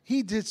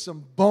 He did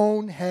some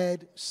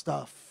bonehead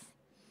stuff.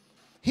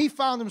 He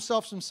found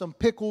himself in some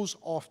pickles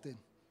often.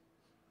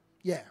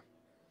 Yeah.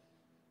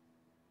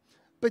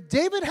 But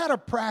David had a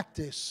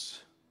practice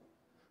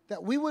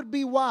that we would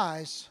be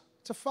wise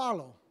to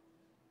follow.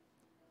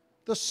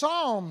 The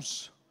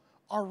Psalms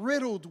are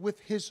riddled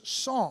with his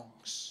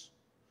songs,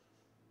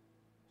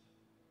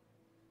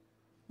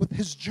 with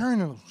his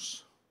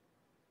journals,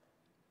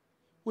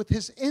 with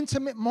his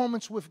intimate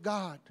moments with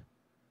God,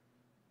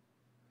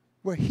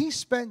 where he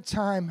spent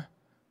time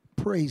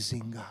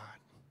praising God.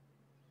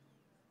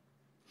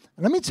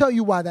 And let me tell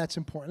you why that's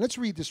important. Let's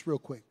read this real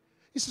quick.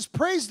 He says,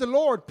 praise the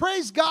Lord.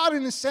 Praise God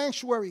in his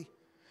sanctuary.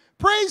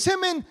 Praise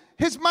him in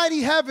his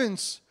mighty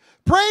heavens.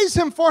 Praise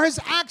him for his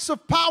acts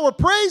of power.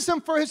 Praise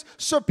him for his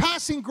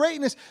surpassing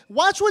greatness.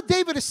 Watch what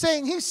David is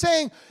saying. He's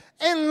saying,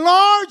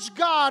 enlarge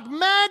God,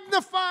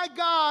 magnify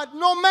God,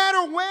 no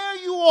matter where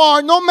you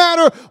are, no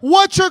matter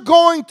what you're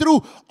going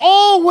through,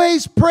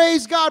 always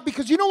praise God.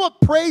 Because you know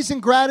what praise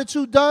and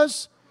gratitude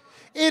does?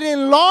 It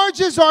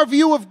enlarges our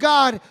view of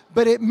God,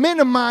 but it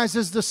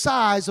minimizes the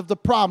size of the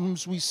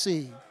problems we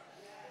see.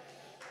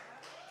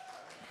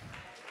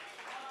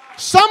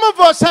 Some of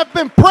us have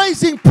been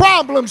praising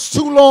problems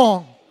too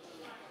long.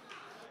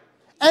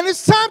 And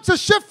it's time to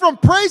shift from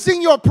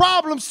praising your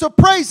problems to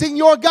praising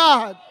your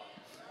God.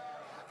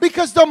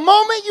 Because the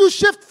moment you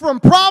shift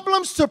from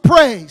problems to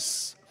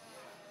praise,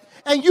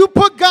 and you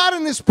put God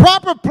in his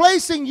proper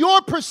place in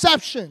your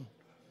perception,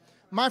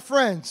 my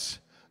friends,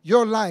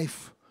 your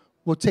life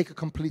will take a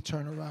complete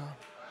turnaround.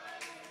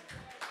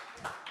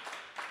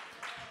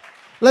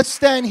 Let's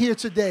stand here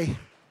today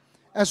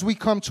as we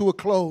come to a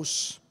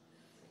close.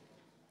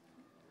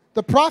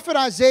 The prophet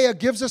Isaiah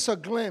gives us a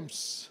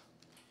glimpse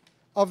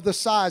of the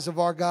size of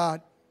our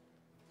God.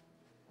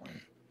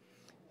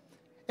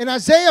 In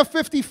Isaiah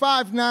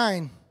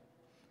 55:9,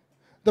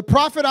 the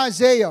prophet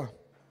Isaiah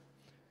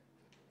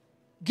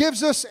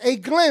gives us a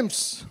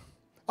glimpse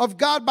of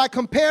God by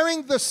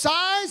comparing the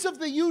size of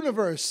the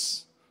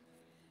universe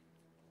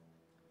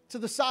to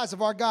the size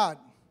of our God.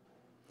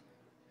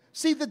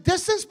 See, the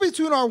distance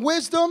between our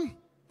wisdom,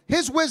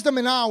 his wisdom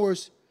and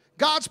ours,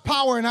 God's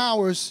power and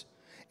ours,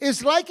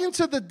 is likened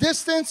to the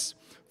distance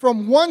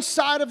from one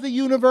side of the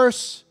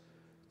universe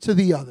to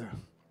the other.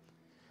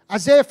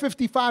 Isaiah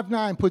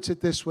 55:9 puts it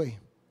this way.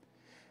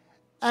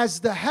 As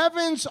the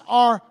heavens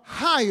are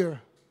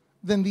higher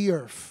than the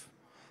earth.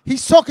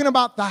 He's talking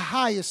about the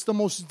highest, the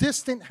most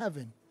distant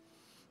heaven.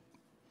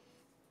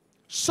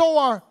 So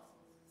are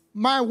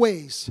my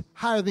ways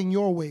higher than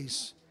your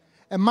ways,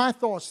 and my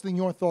thoughts than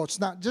your thoughts.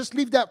 Now, just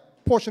leave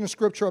that portion of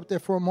scripture up there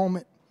for a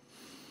moment.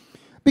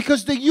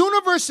 Because the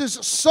universe is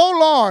so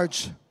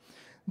large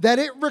that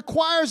it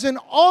requires an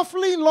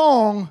awfully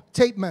long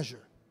tape measure.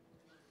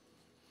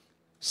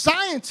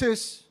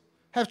 Scientists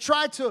have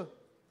tried to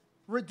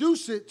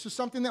reduce it to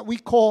something that we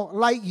call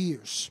light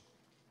years,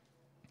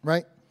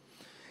 right?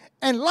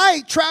 And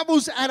light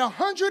travels at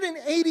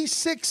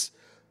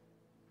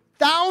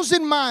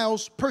 186,000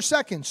 miles per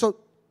second. So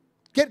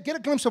get a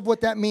glimpse of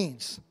what that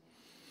means.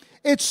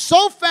 It's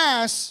so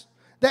fast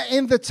that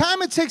in the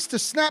time it takes to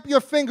snap your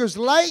fingers,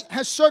 light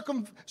has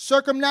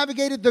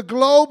circumnavigated the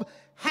globe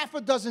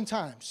 6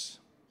 times.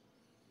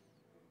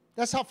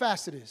 That's how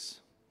fast it is.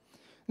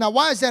 Now,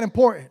 why is that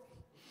important?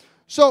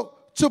 So,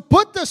 to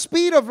put the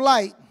speed of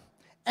light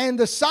and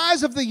the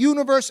size of the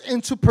universe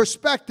into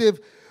perspective,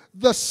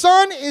 the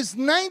sun is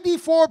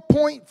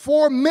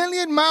 94.4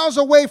 million miles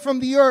away from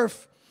the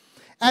earth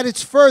at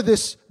its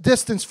furthest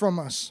distance from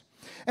us.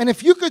 And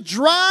if you could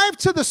drive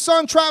to the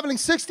sun traveling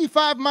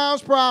 65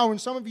 miles per hour, and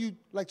some of you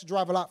like to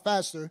drive a lot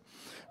faster,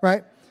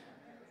 right?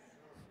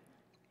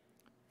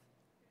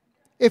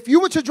 If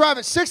you were to drive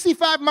at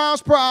 65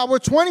 miles per hour,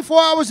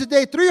 24 hours a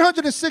day,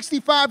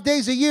 365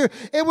 days a year,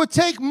 it would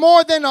take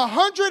more than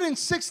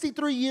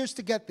 163 years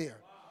to get there.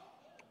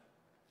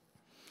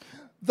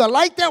 The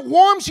light that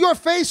warms your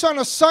face on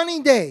a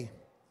sunny day,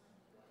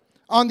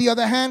 on the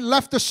other hand,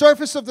 left the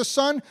surface of the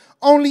sun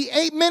only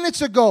 8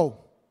 minutes ago.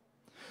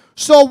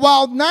 So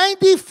while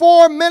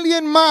 94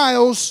 million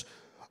miles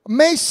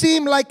may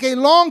seem like a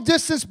long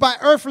distance by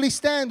earthly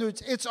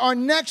standards, it's our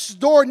next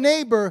door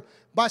neighbor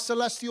by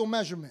celestial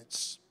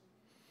measurements.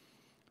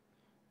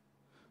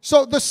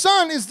 So the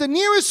sun is the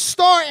nearest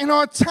star in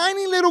our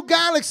tiny little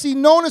galaxy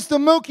known as the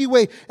Milky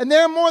Way. And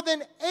there are more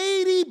than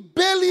 80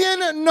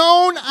 billion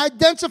known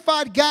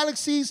identified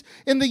galaxies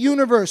in the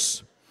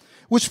universe,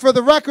 which for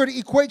the record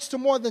equates to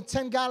more than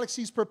 10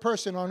 galaxies per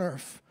person on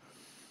Earth.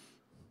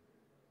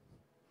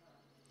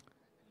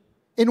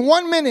 In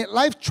 1 minute,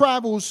 light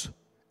travels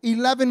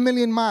 11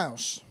 million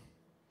miles.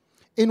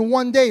 In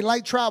 1 day,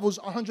 light travels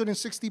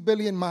 160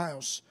 billion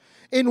miles.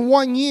 In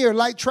 1 year,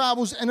 light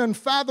travels an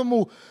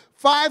unfathomable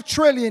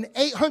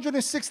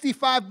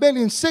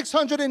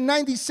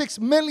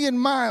 5,865,696,000,000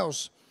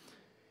 miles.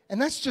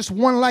 And that's just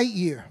 1 light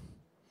year.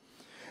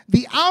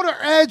 The outer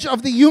edge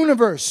of the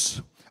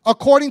universe,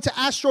 according to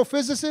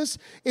astrophysicists,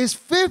 is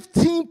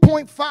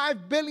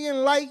 15.5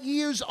 billion light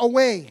years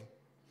away.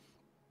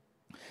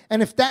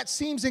 And if that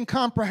seems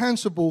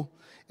incomprehensible,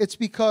 it's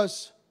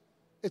because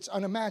it's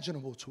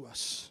unimaginable to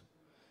us.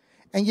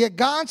 And yet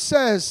God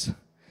says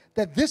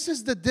that this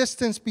is the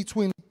distance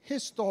between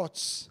his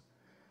thoughts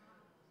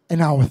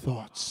and our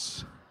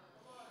thoughts.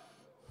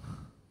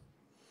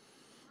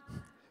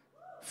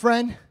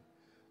 Friend,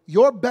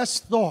 your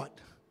best thought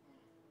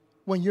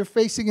when you're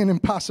facing an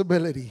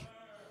impossibility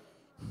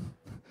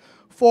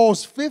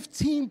falls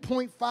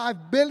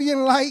 15.5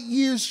 billion light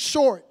years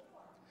short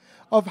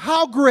of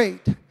how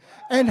great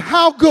and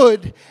how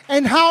good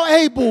and how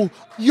able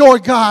your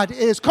God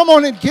is. Come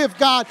on and give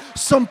God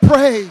some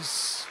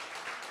praise.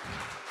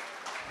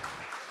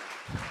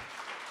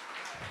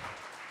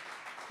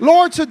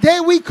 Lord,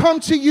 today we come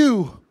to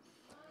you,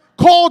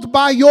 called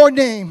by your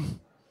name,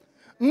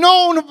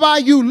 known by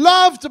you,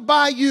 loved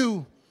by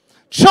you,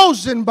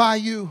 chosen by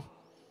you,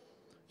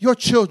 your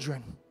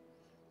children.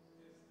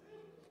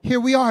 Here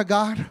we are,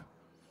 God.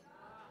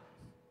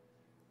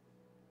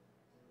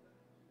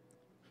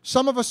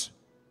 Some of us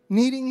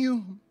needing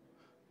you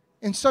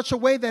in such a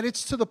way that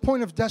it's to the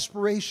point of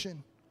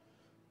desperation.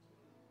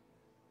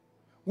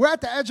 We're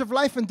at the edge of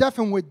life and death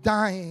and we're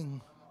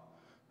dying.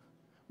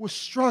 We're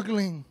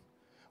struggling.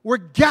 We're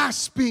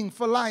gasping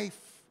for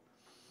life.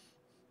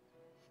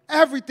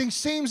 Everything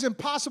seems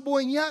impossible,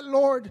 and yet,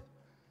 Lord,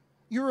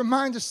 you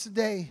remind us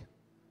today,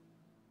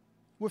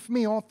 with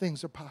me all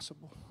things are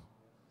possible.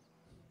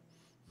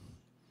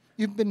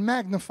 You've been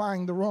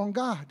magnifying the wrong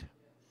God.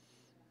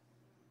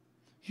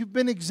 You've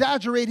been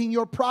exaggerating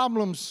your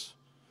problems.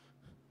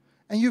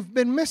 And you've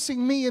been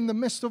missing me in the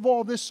midst of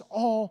all this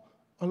all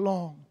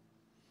along.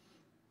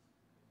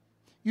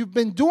 You've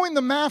been doing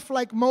the math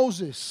like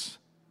Moses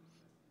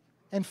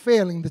and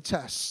failing the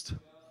test.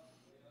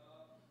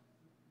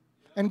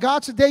 And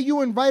God, today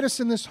you invite us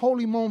in this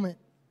holy moment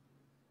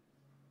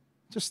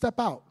to step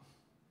out.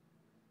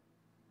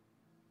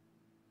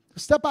 To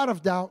step out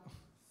of doubt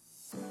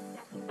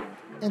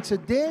and to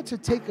dare to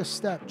take a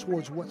step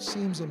towards what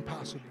seems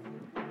impossible.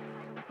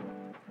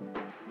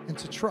 And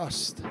to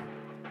trust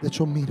that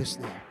you'll meet us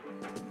there.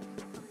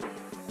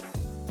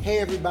 Hey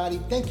everybody,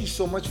 thank you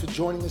so much for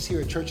joining us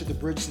here at Church at the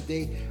Bridge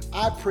today.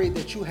 I pray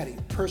that you had a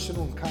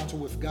personal encounter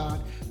with God,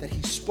 that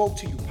he spoke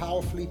to you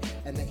powerfully,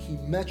 and that he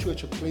met you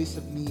at your place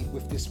of need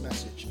with this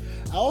message.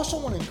 I also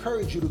want to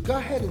encourage you to go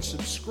ahead and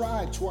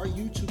subscribe to our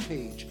YouTube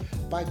page.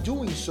 By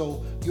doing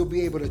so, you'll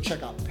be able to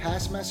check out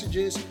past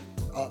messages,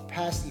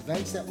 past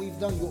events that we've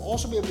done. You'll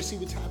also be able to see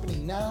what's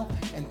happening now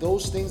and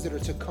those things that are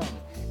to come.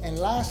 And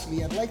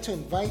lastly, I'd like to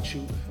invite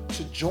you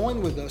to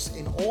join with us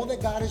in all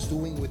that God is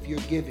doing with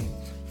your giving.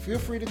 Feel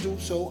free to do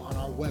so on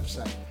our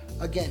website.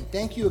 Again,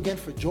 thank you again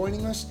for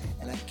joining us,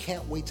 and I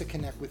can't wait to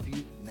connect with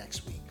you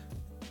next week.